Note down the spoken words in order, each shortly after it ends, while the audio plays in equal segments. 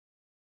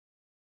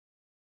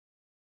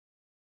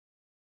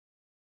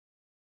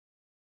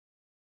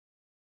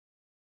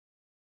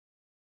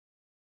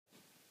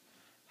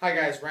Hi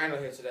guys, Randall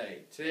here today.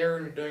 Today we're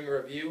going to be doing a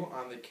review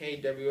on the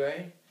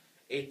KWA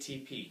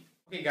ATP.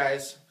 Okay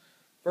guys,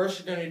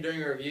 first we're going to be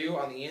doing a review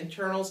on the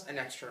internals and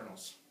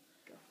externals.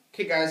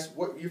 Okay guys,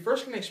 what you're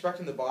first going to expect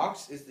in the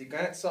box is the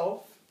gun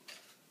itself,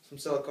 some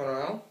silicone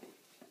oil,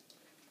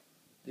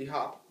 the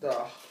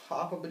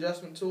hop-up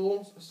adjustment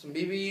tool, some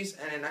BBs,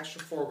 and an extra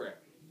foregrip.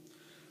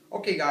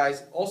 Okay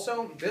guys,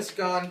 also this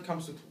gun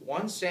comes with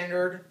one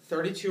standard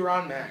 32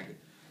 round mag.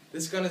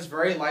 This gun is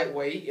very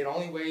lightweight. It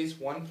only weighs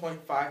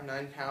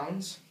 1.59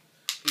 pounds.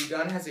 The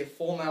gun has a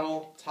full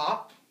metal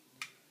top,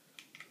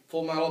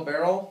 full metal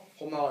barrel,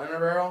 full metal inner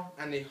barrel,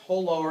 and the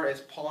whole lower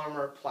is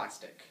polymer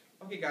plastic.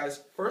 Okay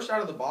guys, first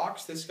out of the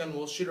box, this gun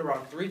will shoot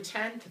around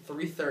 310 to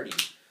 330.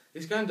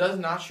 This gun does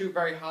not shoot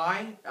very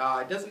high.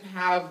 It doesn't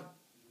have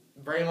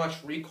very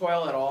much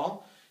recoil at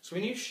all. So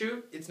when you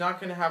shoot, it's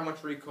not going to have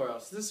much recoil.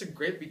 So this is a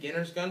great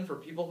beginner's gun for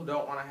people who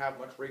don't want to have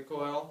much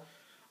recoil.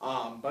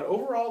 But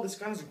overall, this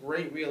gun has a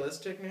great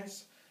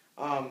realisticness.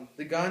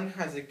 The gun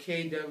has a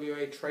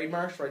KWA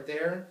trademarks right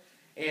there,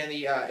 and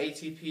the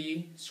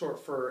ATP,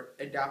 short for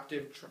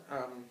adaptive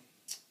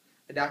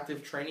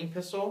training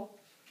pistol.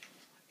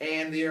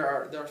 And there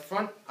are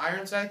front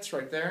iron sights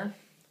right there,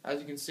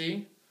 as you can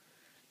see.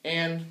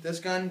 And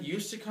this gun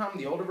used to come,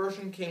 the older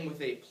version came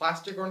with a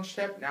plastic orange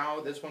tip.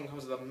 Now this one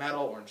comes with a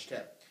metal orange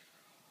tip.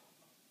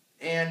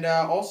 And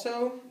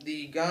also,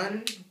 the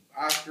gun,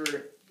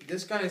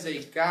 this gun is a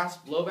gas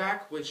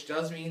blowback, which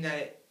does mean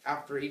that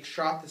after each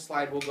shot, the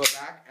slide will go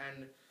back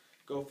and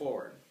go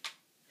forward.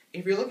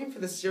 If you're looking for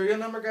the serial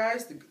number,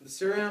 guys, the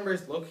serial number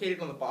is located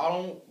on the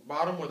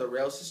bottom where the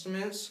rail system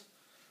is.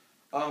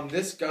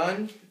 This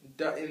gun,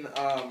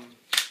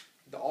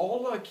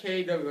 all the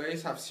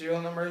KWAs have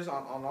serial numbers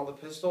on all the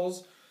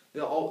pistols.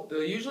 They'll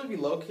usually be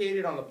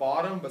located on the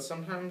bottom, but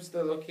sometimes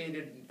they're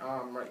located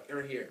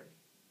right here.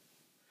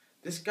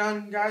 This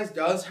gun, guys,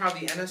 does have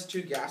the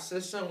NS2 gas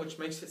system, which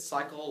makes it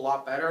cycle a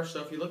lot better. So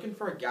if you're looking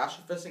for a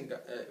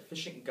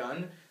gas-efficient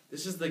gun,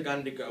 this is the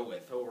gun to go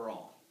with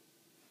overall.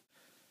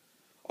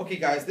 Okay,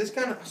 guys, this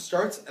gun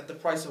starts at the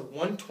price of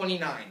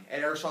 $129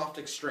 at Airsoft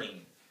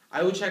Extreme.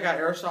 I would check out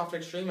Airsoft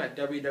Extreme at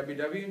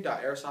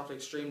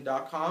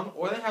www.airsoftextreme.com,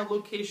 or they have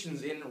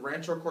locations in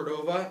Rancho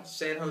Cordova,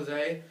 San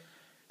Jose,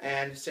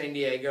 and San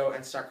Diego,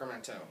 and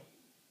Sacramento.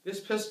 This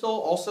pistol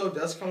also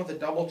does come with a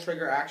double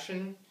trigger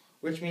action,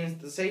 which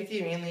means the safety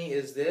mainly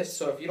is this.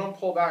 So if you don't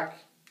pull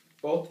back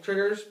both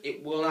triggers,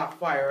 it will not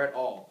fire at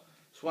all.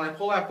 So when I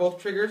pull back both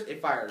triggers,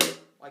 it fires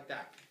like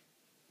that.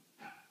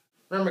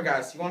 Remember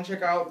guys, if you want to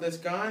check out this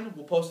gun,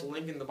 we'll post a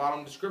link in the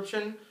bottom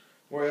description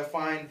where you'll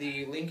find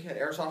the link at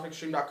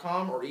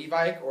airsoftextreme.com or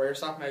eBike or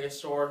Airsoft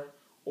Megastore,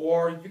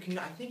 or I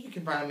think you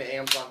can find them at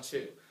Amazon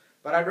too.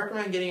 But I'd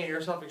recommend getting an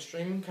Airsoft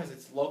Extreme because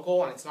it's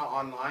local and it's not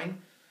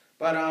online.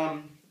 But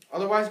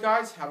otherwise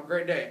guys, have a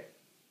great day.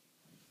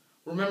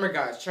 Remember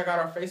guys, check out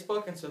our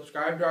Facebook and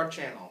subscribe to our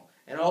channel.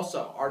 And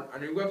also, our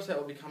new website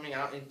will be coming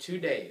out in 2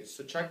 days,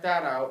 so check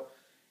that out.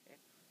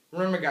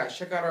 Remember guys,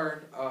 check out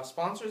our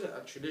sponsors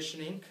at Tradition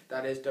Inc.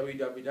 That is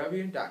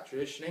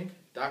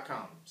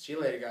www.traditioninc.com. See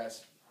you later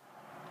guys.